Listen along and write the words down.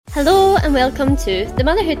Hello and welcome to the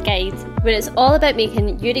Motherhood Guide, where it's all about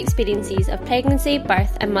making your experiences of pregnancy,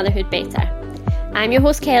 birth and motherhood better. I'm your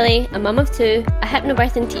host Kelly, a mum of two, a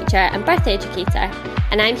hypnobirthing teacher and birth educator,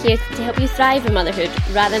 and I'm here to help you thrive in motherhood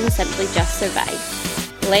rather than simply just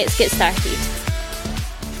survive. Let's get started.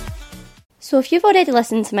 So if you've already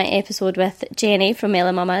listened to my episode with Jenny from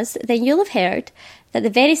Mellow Mamas, then you'll have heard that the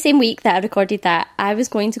very same week that I recorded that, I was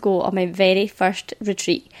going to go on my very first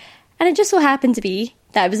retreat. And it just so happened to be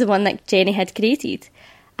that it was the one that Jenny had created.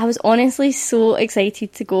 I was honestly so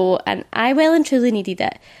excited to go, and I well and truly needed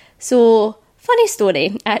it. So, funny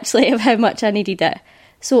story actually of how much I needed it.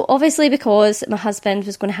 So obviously, because my husband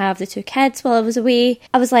was going to have the two kids while I was away,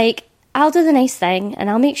 I was like, I'll do the nice thing and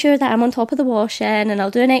I'll make sure that I'm on top of the washing, and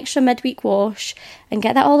I'll do an extra midweek wash and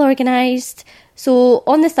get that all organised. So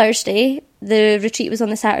on the Thursday, the retreat was on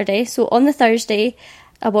the Saturday, so on the Thursday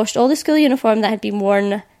I washed all the school uniform that had been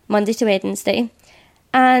worn Monday to Wednesday.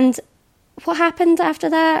 And what happened after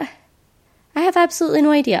that? I have absolutely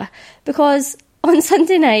no idea, because on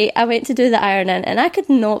Sunday night I went to do the ironing and I could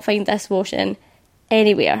not find this washing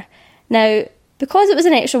anywhere. Now, because it was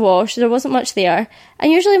an extra wash, there wasn't much there,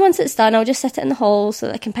 and usually once it's done I'll just sit it in the hall so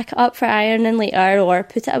that I can pick it up for ironing later or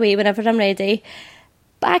put it away whenever I'm ready.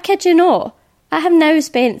 But I kid you not, I have now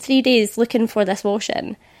spent 3 days looking for this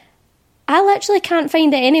washing. I literally can't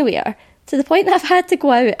find it anywhere, to the point that I've had to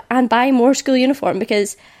go out and buy more school uniform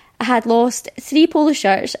because I had lost 3 polo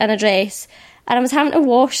shirts and a dress, and I was having to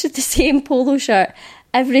wash the same polo shirt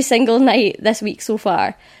every single night this week so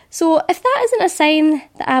far. So if that isn't a sign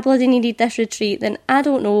that I bloody needed this retreat, then I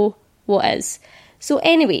don't know what is. So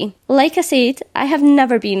anyway, like I said, I have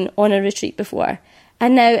never been on a retreat before,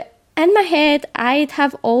 and now in my head I'd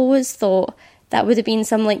have always thought that would have been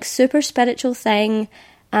some like super spiritual thing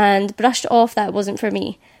and brushed off that it wasn't for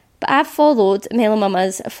me. But I've followed Mellow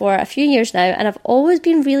Mamas for a few years now, and I've always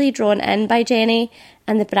been really drawn in by Jenny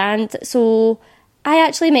and the brand. So I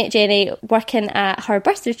actually met Jenny working at her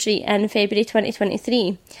birth retreat in February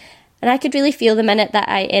 2023. And I could really feel the minute that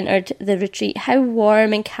I entered the retreat how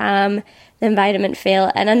warm and calm the environment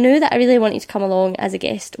felt. And I knew that I really wanted to come along as a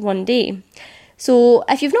guest one day. So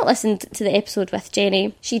if you've not listened to the episode with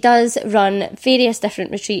Jenny, she does run various different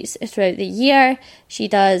retreats throughout the year. She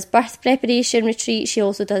does birth preparation retreats, she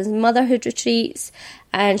also does motherhood retreats,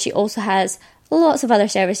 and she also has lots of other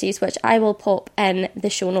services which I will pop in the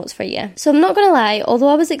show notes for you. So I'm not going to lie, although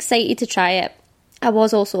I was excited to try it, I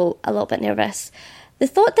was also a little bit nervous. The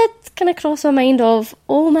thought did kind of cross my mind of,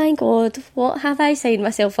 oh my god, what have I signed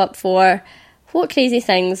myself up for? What crazy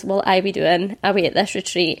things will I be doing away at this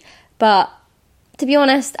retreat? But to be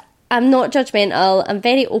honest, I'm not judgmental. I'm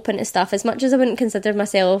very open to stuff. As much as I wouldn't consider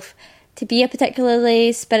myself to be a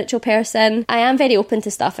particularly spiritual person, I am very open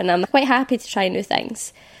to stuff and I'm quite happy to try new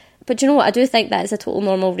things. But do you know what? I do think that is a total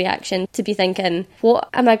normal reaction to be thinking, what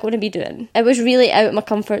am I going to be doing? It was really out of my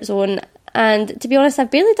comfort zone, and to be honest,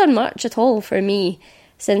 I've barely done much at all for me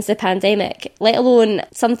since the pandemic, let alone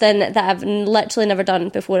something that I've literally never done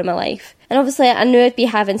before in my life. And obviously I knew I'd be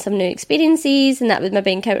having some new experiences, and that would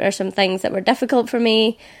maybe encounter some things that were difficult for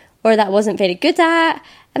me or that I wasn't very good at,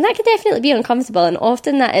 and that could definitely be uncomfortable, and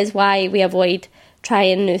often that is why we avoid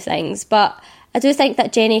trying new things. But I do think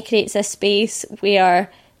that Jenny creates a space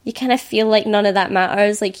where you kind of feel like none of that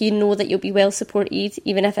matters, like you know that you'll be well supported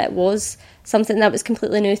even if it was something that was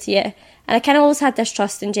completely new to you. And I kind of always had this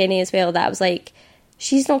trust in Jenny as well, that I was like,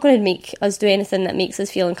 she's not going to make us do anything that makes us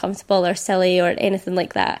feel uncomfortable or silly or anything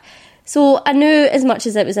like that. So I knew, as much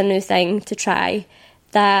as it was a new thing to try,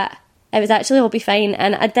 that it was actually all be fine,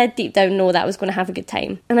 and I did deep down know that I was going to have a good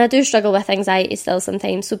time. And I do struggle with anxiety still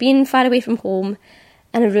sometimes, so being far away from home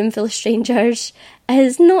in a room full of strangers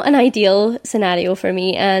is not an ideal scenario for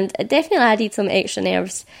me, and it definitely added some extra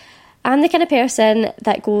nerves. I'm the kind of person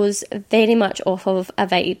that goes very much off of a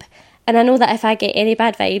vibe, and I know that if I get any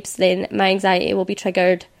bad vibes, then my anxiety will be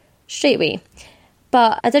triggered straight away.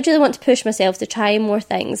 But I did really want to push myself to try more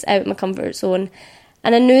things out of my comfort zone,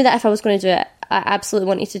 and I knew that if I was going to do it, I absolutely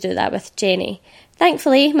wanted to do that with Jenny.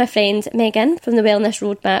 Thankfully, my friend Megan from the Wellness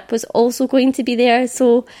Roadmap was also going to be there,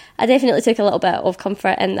 so I definitely took a little bit of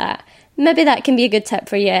comfort in that. Maybe that can be a good tip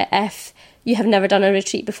for you if you have never done a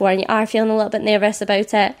retreat before and you are feeling a little bit nervous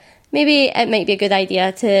about it. Maybe it might be a good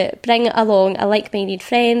idea to bring along a like-minded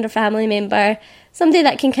friend or family member, somebody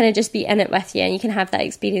that can kind of just be in it with you and you can have that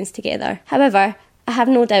experience together. However, I have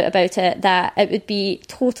no doubt about it that it would be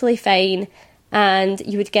totally fine and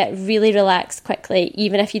you would get really relaxed quickly,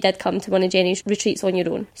 even if you did come to one of Jenny's retreats on your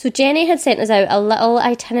own. So Jenny had sent us out a little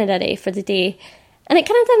itinerary for the day, And it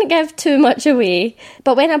kind of didn't give too much away.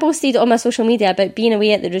 But when I posted on my social media about being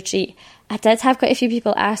away at the retreat, I did have quite a few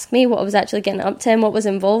people ask me what I was actually getting up to and what was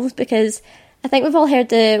involved, because I think we've all heard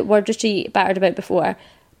the word retreat battered about before,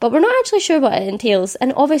 but we're not actually sure what it entails.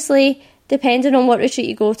 And obviously, depending on what retreat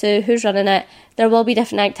you go to, who's running it, there will be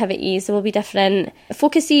different activities, there will be different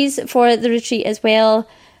focuses for the retreat as well.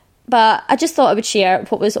 But I just thought I would share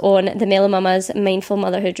what was on the Mellow Mamas Mindful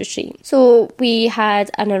Motherhood Retreat. So we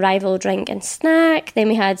had an arrival drink and snack, then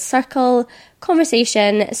we had circle,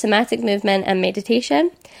 conversation, somatic movement and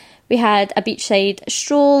meditation. We had a beachside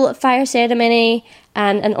stroll, fire ceremony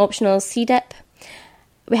and an optional sea dip.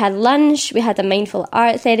 We had lunch, we had a mindful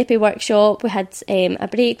art therapy workshop, we had a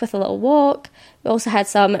break with a little walk, we also had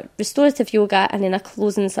some restorative yoga and then a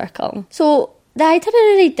closing circle. So the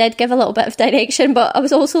itinerary did give a little bit of direction, but I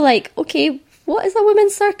was also like, okay, what is a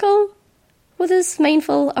women's circle? What does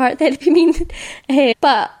mindful art therapy mean?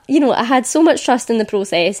 But, I had so much trust in the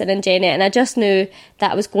process and in Jenny, and I just knew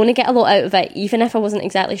that I was going to get a lot out of it, even if I wasn't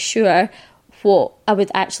exactly sure what I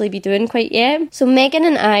would actually be doing quite yet. So Megan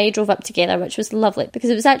and I drove up together, which was lovely,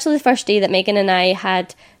 because it was actually the first day that Megan and I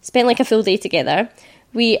had spent like a full day together.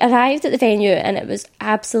 We arrived at the venue and it was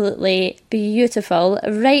absolutely beautiful,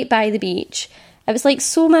 right by the beach. It was like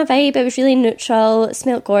so my vibe, it was really neutral, it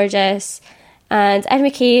smelled gorgeous. And in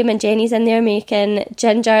we came and Jenny's in there making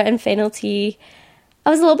ginger and fennel tea. I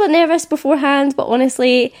was a little bit nervous beforehand, but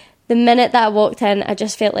honestly, the minute that I walked in, I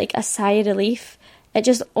just felt like a sigh of relief. It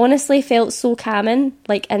just honestly felt so calming,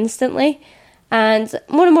 like instantly. And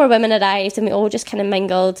more women arrived and we all just kind of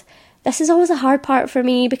mingled. This is always a hard part for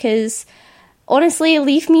me because honestly,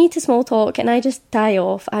 leave me to small talk and I just die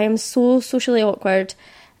off. I am so socially awkward,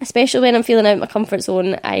 especially when I'm feeling out of my comfort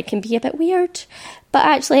zone. I can be a bit weird. But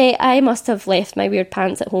actually, I must have left my weird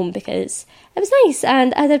pants at home because it was nice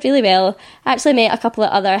and I did really well. I actually met a couple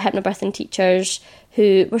of other hypnobirthing teachers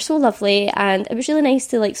who were so lovely, and it was really nice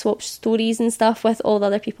to like swap stories and stuff with all the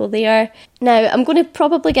other people there. Now, I'm going to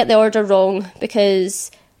probably get the order wrong because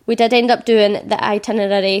we did end up doing the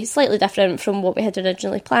itinerary slightly different from what we had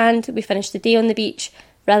originally planned. We finished the day on the beach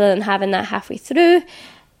rather than having that halfway through,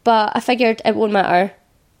 but I figured it won't matter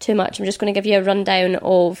too much. I'm just going to give you a rundown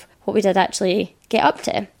of what we did actually get up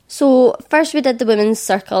to. So first we did the women's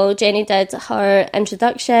circle. Jenny did her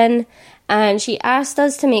introduction and she asked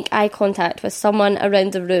us to make eye contact with someone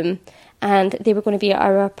around the room, and they were going to be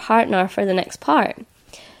our partner for the next part.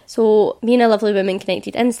 So me and a lovely woman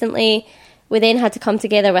connected instantly. We then had to come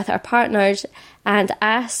together with our partners and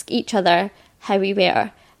ask each other how we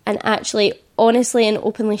were and actually honestly and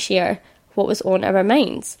openly share what was on our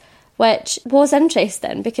minds, which was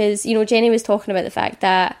interesting because, Jenny was talking about the fact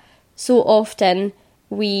that so often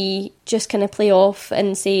we just kind of play off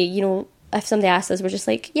and say, if somebody asks us, we're just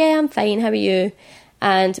like, yeah, I'm fine, how are you?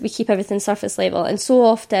 And we keep everything surface level. And so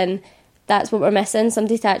often that's what we're missing,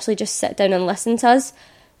 somebody to actually just sit down and listen to us.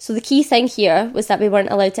 So the key thing here was that we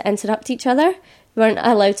weren't allowed to interrupt each other. We weren't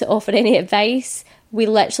allowed to offer any advice. We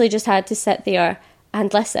literally just had to sit there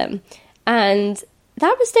and listen. And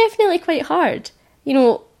that was definitely quite hard.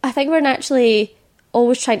 I think we're naturally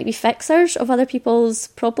always trying to be fixers of other people's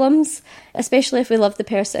problems, especially if we love the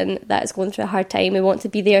person that is going through a hard time. We want to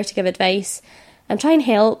be there to give advice and try and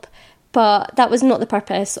help, but that was not the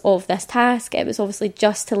purpose of this task. It was obviously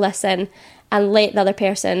just to listen and let the other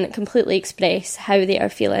person completely express how they are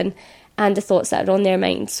feeling and the thoughts that are on their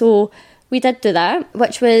mind. So we did do that,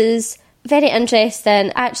 which was very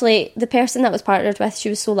interesting. Actually, the person that was partnered with, she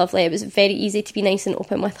was so lovely. It was very easy to be nice and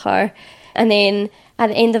open with her. And then at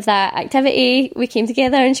the end of that activity, we came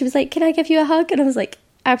together and she was like, can I give you a hug? And I was like,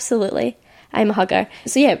 absolutely, I'm a hugger.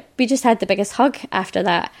 So yeah, we just had the biggest hug after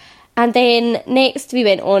that. And then next we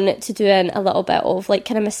went on to doing a little bit of like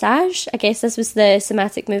kind of massage. I guess this was the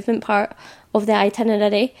somatic movement part of the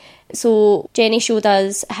itinerary. So Jenny showed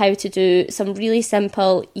us how to do some really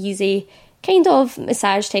simple, easy kind of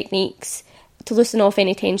massage techniques to loosen off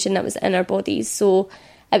any tension that was in our bodies. So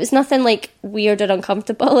it was nothing like weird or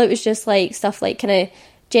uncomfortable. It was just like stuff like kind of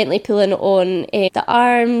gently pulling on the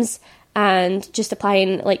arms and just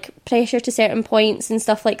applying like pressure to certain points and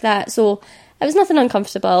stuff like that. So it was nothing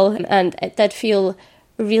uncomfortable, and it did feel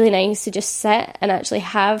really nice to just sit and actually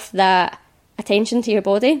have that attention to your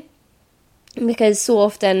body. Because so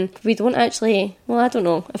often we don't actually, well, I don't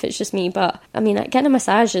know if it's just me, but I mean, getting a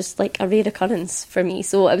massage is like a rare occurrence for me.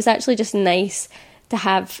 So it was actually just nice to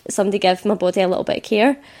have somebody give my body a little bit of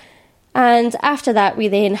care. And after that, we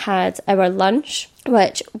then had our lunch,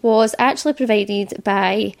 which was actually provided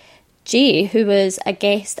by Jay, who was a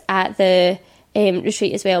guest at the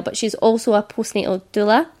retreat as well, but she's also a postnatal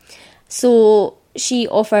doula. So she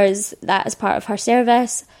offers that as part of her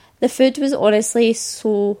service. The food was honestly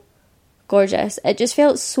so gorgeous. It just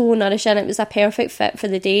felt so nourishing. It was a perfect fit for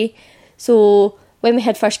the day. So when we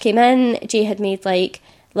had first came in, Jay had made like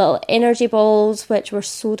little energy balls, which were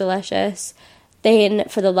so delicious. Then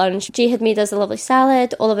for the lunch, Jay had made us a lovely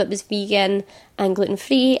salad. All of it was vegan and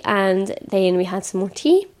gluten-free, and then we had some more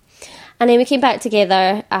tea. And then we came back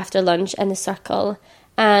together after lunch in the circle,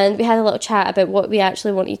 and we had a little chat about what we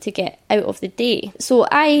actually wanted to get out of the day. So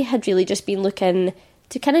I had really just been looking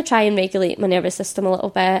to kind of try and regulate my nervous system a little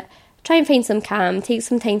bit, try and find some calm, take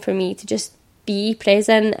some time for me to just be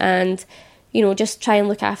present and, you know, just try and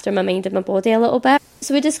look after my mind and my body a little bit.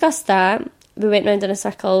 So we discussed that. We went round in a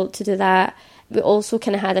circle to do that. We also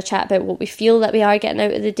kind of had a chat about what we feel that we are getting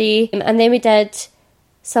out of the day. And then we did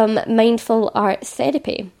some mindful art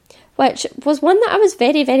therapy, which was one that I was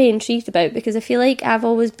very, very intrigued about, because I feel like I've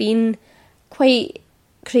always been quite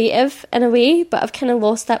creative in a way, but I've kind of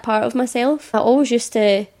lost that part of myself. I always used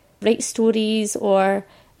to write stories, or,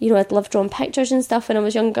 you know, I'd love drawing pictures and stuff when I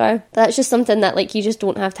was younger. But that's just something that, like, you just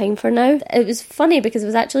don't have time for now. It was funny because I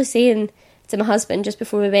was actually saying to my husband just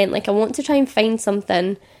before we went, like, I want to try and find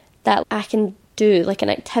something that I can do, like an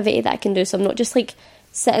activity that I can do, so I'm not just like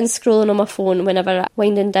sitting scrolling on my phone whenever I'm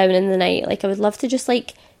winding down in the night. Like, I would love to just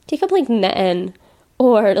like take up like knitting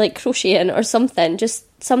or like crocheting or something, just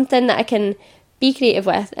something that I can be creative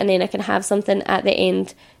with, and then I can have something at the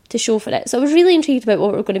end to show for it. So I was really intrigued about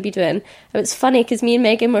what we're going to be doing. And it's funny because me and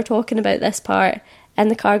Megan were talking about this part in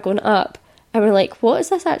the car going up, and we're like, what is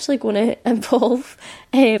this actually going to involve?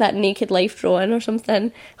 That naked life drawing or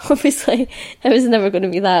something. Obviously, it was never going to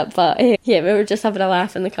be that, but yeah, we were just having a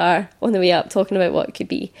laugh in the car on the way up, talking about what it could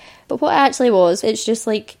be. But what it actually was, it's just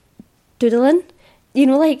like doodling. You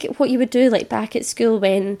know, like what you would do like back at school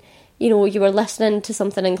when, you know, you were listening to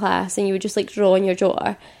something in class and you would just like draw on your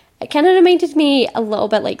jotter. It kind of reminded me a little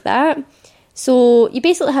bit like that. So you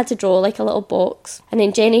basically had to draw like a little box, and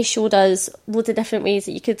then Jenny showed us loads of different ways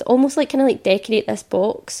that you could almost like kind of like decorate this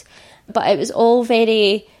box, but it was all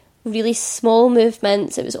very really small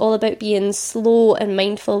movements. It was all about being slow and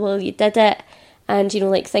mindful while you did it, and, you know,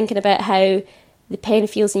 like thinking about how the pen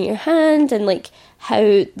feels in your hand and like how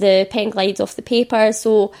the pen glides off the paper.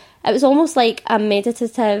 So it was almost like a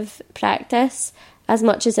meditative practice as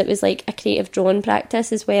much as it was like a creative drawing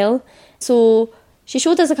practice as well. So she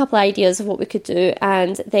showed us a couple of ideas of what we could do,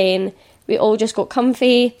 and then we all just got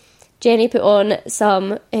comfy. Jenny put on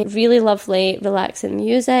some really lovely, relaxing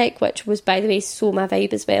music, which was, by the way, so my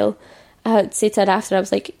vibe as well. I had said to her after, I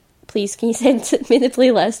was like, please, can you send me the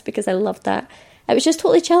playlist, because I loved that. It was just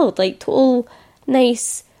totally chilled, like total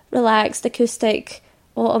nice, relaxed, acoustic,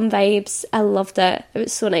 autumn vibes. I loved it. It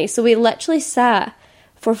was so nice. So we literally sat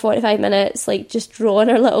for 45 minutes, like just drawing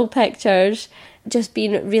our little pictures, just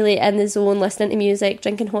being really in the zone, listening to music,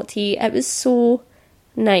 drinking hot tea. It was so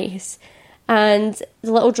nice. And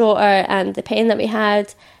the little drawer and the pen that we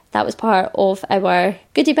had, that was part of our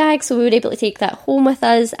goodie bag, so we were able to take that home with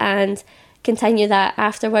us and continue that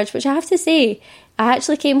afterwards, which I have to say, I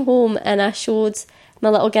actually came home and I showed my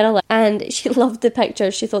little girl, and she loved the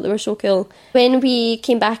pictures. She thought they were so cool. When we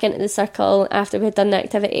came back into the circle after we had done the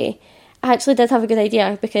activity, I actually did have a good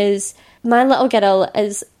idea, because my little girl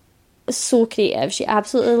is so creative. She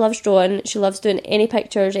absolutely loves drawing. She loves doing any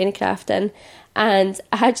pictures, any crafting. And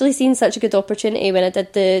I had actually seen such a good opportunity when I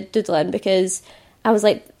did the doodling, because I was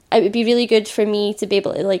like, it would be really good for me to be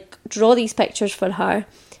able to like draw these pictures for her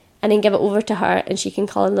and then give it over to her and she can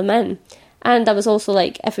colour them in. And I was also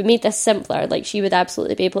like, if we made this simpler, like she would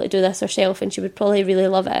absolutely be able to do this herself and she would probably really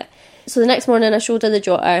love it. So the next morning I showed her the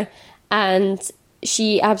jotter and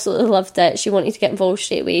she absolutely loved it. She wanted to get involved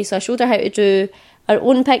straight away. So I showed her how to do her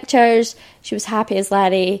own pictures. She was happy as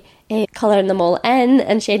Larry, colouring them all in,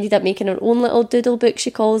 and she ended up making her own little doodle book,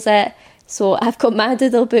 she calls it. So I've got my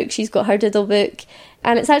doodle book, she's got her doodle book,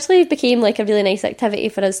 and it's actually became like a really nice activity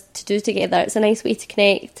for us to do together. It's a nice way to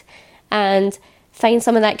connect and find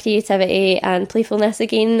some of that creativity and playfulness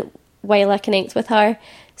again while I connect with her.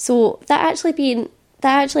 So that actually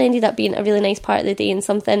ended up being a really nice part of the day and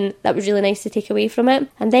something that was really nice to take away from it.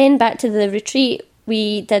 And then back to the retreat,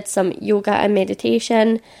 we did some yoga and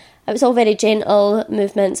meditation. It was all very gentle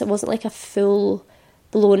movements. It wasn't like a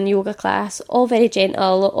full-blown yoga class. All very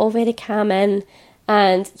gentle, all very calming.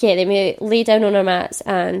 And yeah, then we lay down on our mats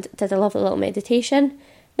and did a lovely little meditation.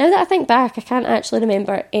 Now that I think back, I can't actually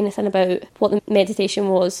remember anything about what the meditation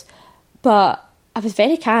was, but I was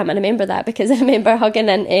very calm. I remember that because I remember hugging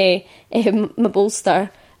into my bolster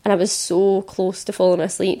and I was so close to falling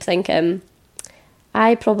asleep thinking,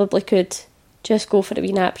 I probably could just go for a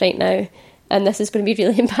wee nap right now and this is going to be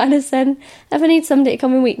really embarrassing if I need somebody to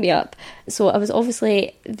come and wake me up. So I was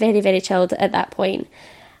obviously very, very chilled at that point.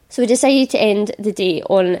 So we decided to end the day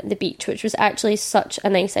on the beach, which was actually such a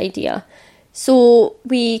nice idea. So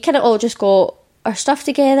we kind of all just got our stuff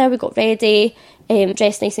together, we got ready,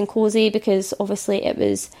 dressed nice and cosy, because obviously it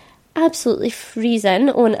was absolutely freezing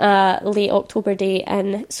on a late October day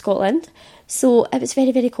in Scotland. So it was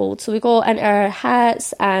very, very cold. So we got in our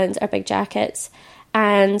hats and our big jackets,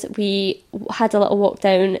 and we had a little walk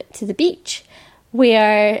down to the beach,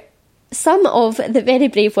 where some of the very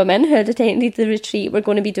brave women who had attended the retreat were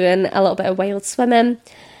going to be doing a little bit of wild swimming.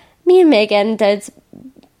 Me and Megan did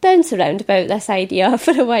bounce around about this idea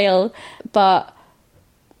for a while, but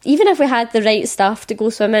even if we had the right stuff to go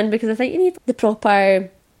swimming, because I think you need the proper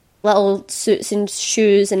little suits and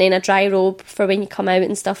shoes and then a dry robe for when you come out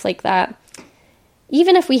and stuff like that.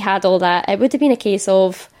 Even if we had all that, it would have been a case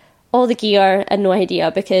of all the gear and no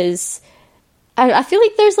idea, because I feel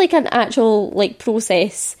like there's like an actual like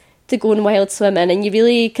process to going wild swimming, and you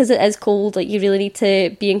really, because it is cold, like you really need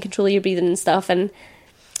to be in control of your breathing and stuff, and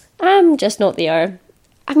I'm just not there.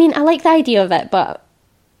 I mean, I like the idea of it, but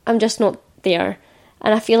I'm just not there.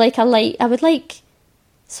 And I feel like I would like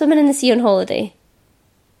swimming in the sea on holiday,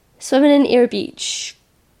 swimming in Ayr Beach.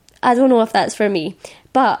 I don't know if that's for me,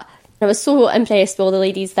 but I was so impressed with all the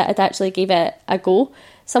ladies that had actually gave it a go.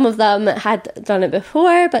 Some of them had done it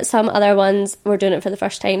before, but some other ones were doing it for the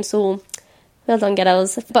first time, so well done,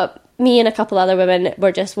 girls. But me and a couple other women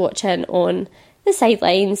were just watching on the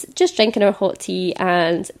sidelines, just drinking our hot tea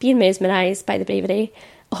and being mesmerised by the bravery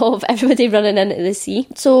of everybody running into the sea.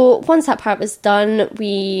 So once that part was done,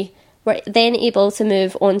 we were then able to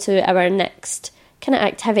move on to our next kind of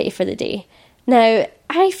activity for the day. Now,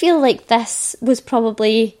 I feel like this was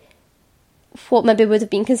probably what maybe would have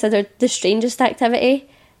been considered the strangest activity,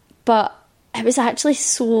 but it was actually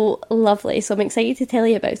so lovely. So I'm excited to tell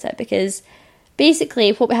you about it, because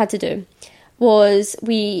basically what we had to do was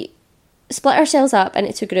we split ourselves up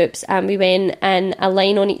into two groups, and we went in a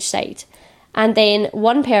line on each side. And then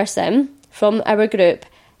one person from our group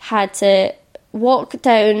had to walk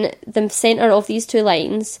down the centre of these two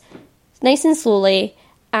lines, nice and slowly,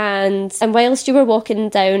 and whilst you were walking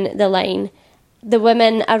down the line, the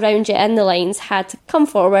women around you in the lines had to come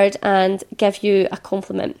forward and give you a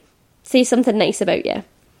compliment. Say something nice about you.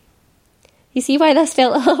 You see why this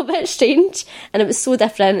felt a little bit strange? And it was so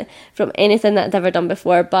different from anything that I'd ever done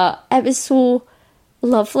before, but it was so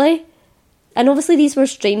lovely. And obviously these were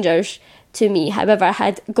strangers to me. However, I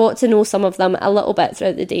had got to know some of them a little bit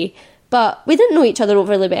throughout the day, but we didn't know each other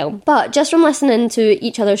overly well. But just from listening to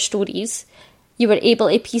each other's stories, you were able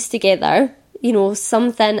to piece together, you know,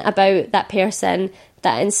 something about that person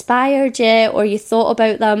that inspired you, or you thought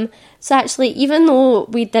about them. So actually, even though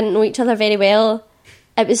we didn't know each other very well,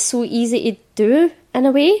 it was so easy to do in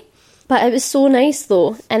a way. But it was so nice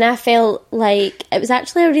though, and I felt like it was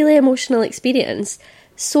actually a really emotional experience.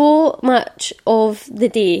 So much of the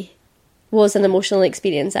day was an emotional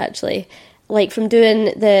experience actually. Like from doing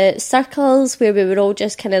the circles where we were all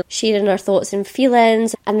just kind of sharing our thoughts and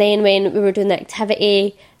feelings, and then when we were doing the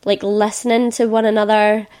activity, like listening to one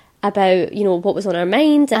another about, you know, what was on our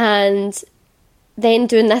mind, and then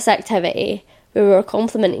doing this activity where we were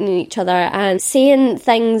complimenting each other and saying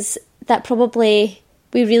things that probably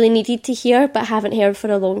we really needed to hear but haven't heard for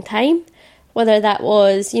a long time. Whether that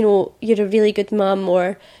was, you know, you're a really good mum,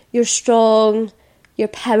 or you're strong, you're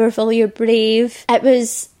powerful, you're brave. It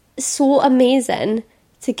was so amazing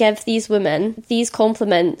to give these women these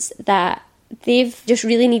compliments that they've just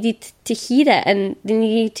really needed to hear it, and they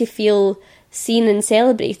needed to feel seen and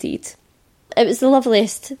celebrated. It was the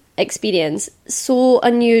loveliest experience, so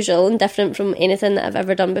unusual and different from anything that I've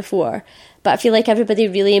ever done before, but I feel like everybody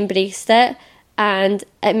really embraced it, and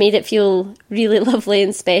it made it feel really lovely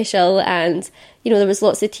and special, and you know, there was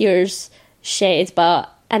lots of tears shed,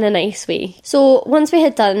 but in a nice way. So once we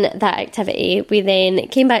had done that activity, we then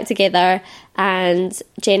came back together, and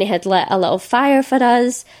Jenny had lit a little fire for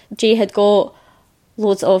us. Jay had got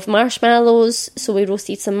loads of marshmallows, so we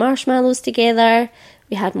roasted some marshmallows together.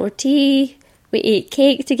 We had more tea, we ate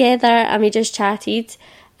cake together, and we just chatted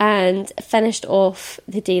and finished off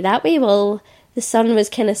the day that way. Well, the sun was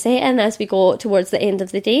kind of setting as we got towards the end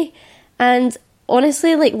of the day, and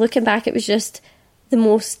honestly, like looking back, it was just the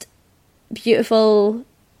most beautiful,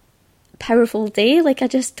 powerful day. Like I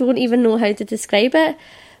just don't even know how to describe it.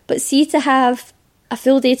 But see, to have a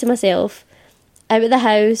full day to myself out of the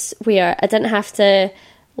house where I didn't have to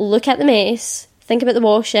look at the mess, think about the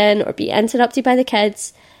washing, or be interrupted by the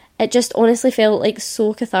kids, it just honestly felt like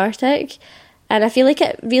so cathartic. And I feel like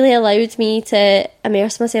it really allowed me to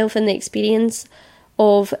immerse myself in the experience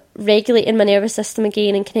of regulating my nervous system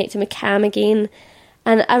again and connecting with calm again.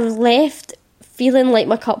 And I left feeling like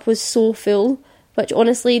my cup was so full which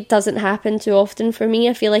honestly doesn't happen too often for me.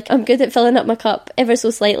 I feel like I'm good at filling up my cup ever so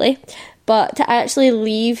slightly, but to actually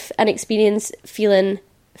leave an experience feeling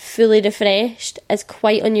fully refreshed is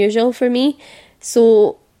quite unusual for me.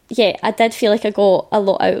 So yeah, I did feel like I got a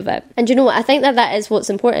lot out of it. And you know what, I think that is what's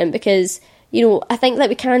important, because I think that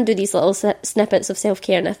we can do these little snippets of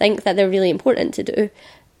self-care, and I think that they're really important to do,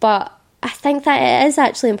 but I think that it is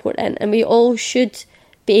actually important, and we all should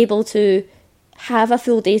be able to have a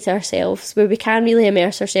full day to ourselves where we can really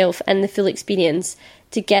immerse ourselves in the full experience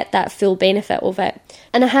to get that full benefit of it.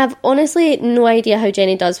 And I have honestly no idea how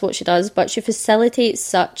Jenny does what she does, but she facilitates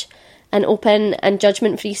such an open and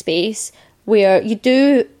judgment-free space where you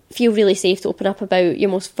do feel really safe to open up about your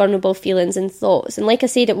most vulnerable feelings and thoughts. And like I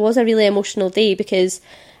said, it was a really emotional day, because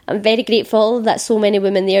I'm very grateful that so many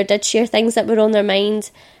women there did share things that were on their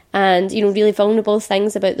mind, and really vulnerable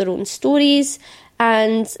things about their own stories.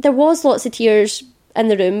 And there was lots of tears in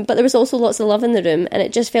the room, but there was also lots of love in the room, and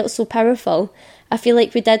it just felt so powerful. I feel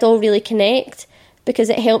like we did all really connect, because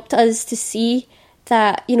it helped us to see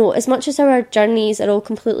that, as much as our journeys are all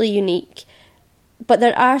completely unique, but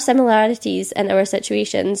there are similarities in our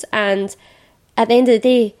situations, and at the end of the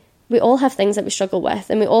day, we all have things that we struggle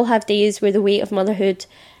with, and we all have days where the weight of motherhood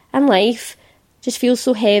and life just feels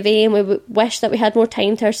so heavy, and we wish that we had more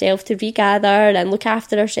time to ourselves to regather and look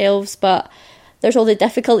after ourselves, but there's all the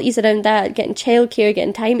difficulties around that, getting childcare,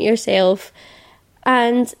 getting time to yourself,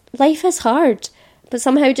 and life is hard. But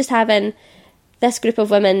somehow just having this group of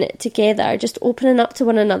women together, just opening up to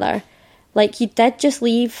one another, like you did just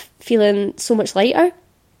leave feeling so much lighter.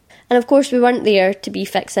 And of course we weren't there to be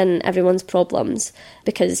fixing everyone's problems,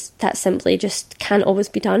 because that simply just can't always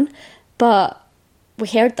be done, but we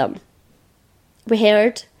heard them. We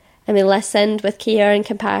heard and we listened with care and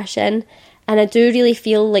compassion. And I do really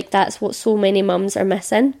feel like that's what so many mums are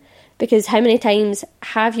missing, because how many times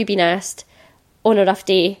have you been asked on a rough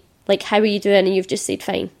day, like, how are you doing? And you've just said,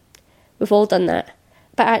 fine. We've all done that.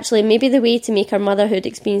 But actually, maybe the way to make our motherhood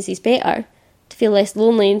experiences better, to feel less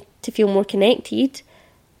lonely, to feel more connected,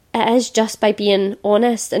 it is just by being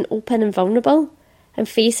honest and open and vulnerable, and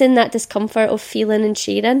facing that discomfort of feeling and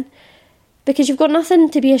sharing, because you've got nothing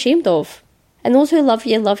to be ashamed of. And those who love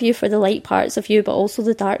you for the light parts of you, but also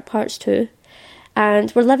the dark parts too.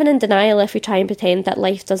 And we're living in denial if we try and pretend that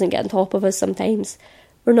life doesn't get on top of us sometimes.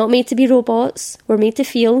 We're not made to be robots, we're made to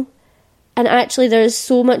feel. And actually there's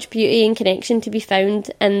so much beauty and connection to be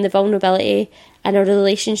found in the vulnerability in our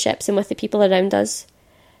relationships and with the people around us.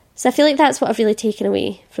 So I feel like that's what I've really taken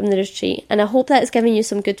away from the retreat, and I hope that it's given you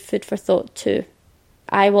some good food for thought too.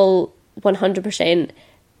 I will 100%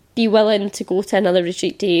 be willing to go to another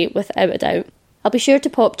retreat day without a doubt. I'll be sure to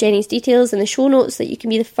pop Jenny's details in the show notes so that you can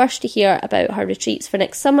be the first to hear about her retreats for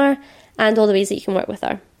next summer and all the ways that you can work with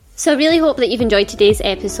her. So I really hope that you've enjoyed today's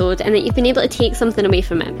episode and that you've been able to take something away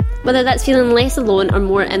from it, whether that's feeling less alone or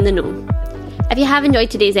more in the know. If you have enjoyed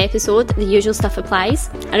today's episode, the usual stuff applies.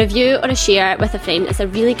 A review or a share with a friend is a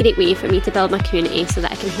really great way for me to build my community so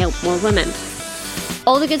that I can help more women.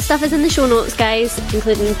 All the good stuff is in the show notes, guys,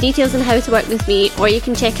 including details on how to work with me, or you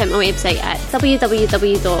can check out my website at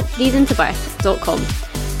www.breathingtobirth.com.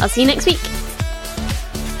 I'll see you next week.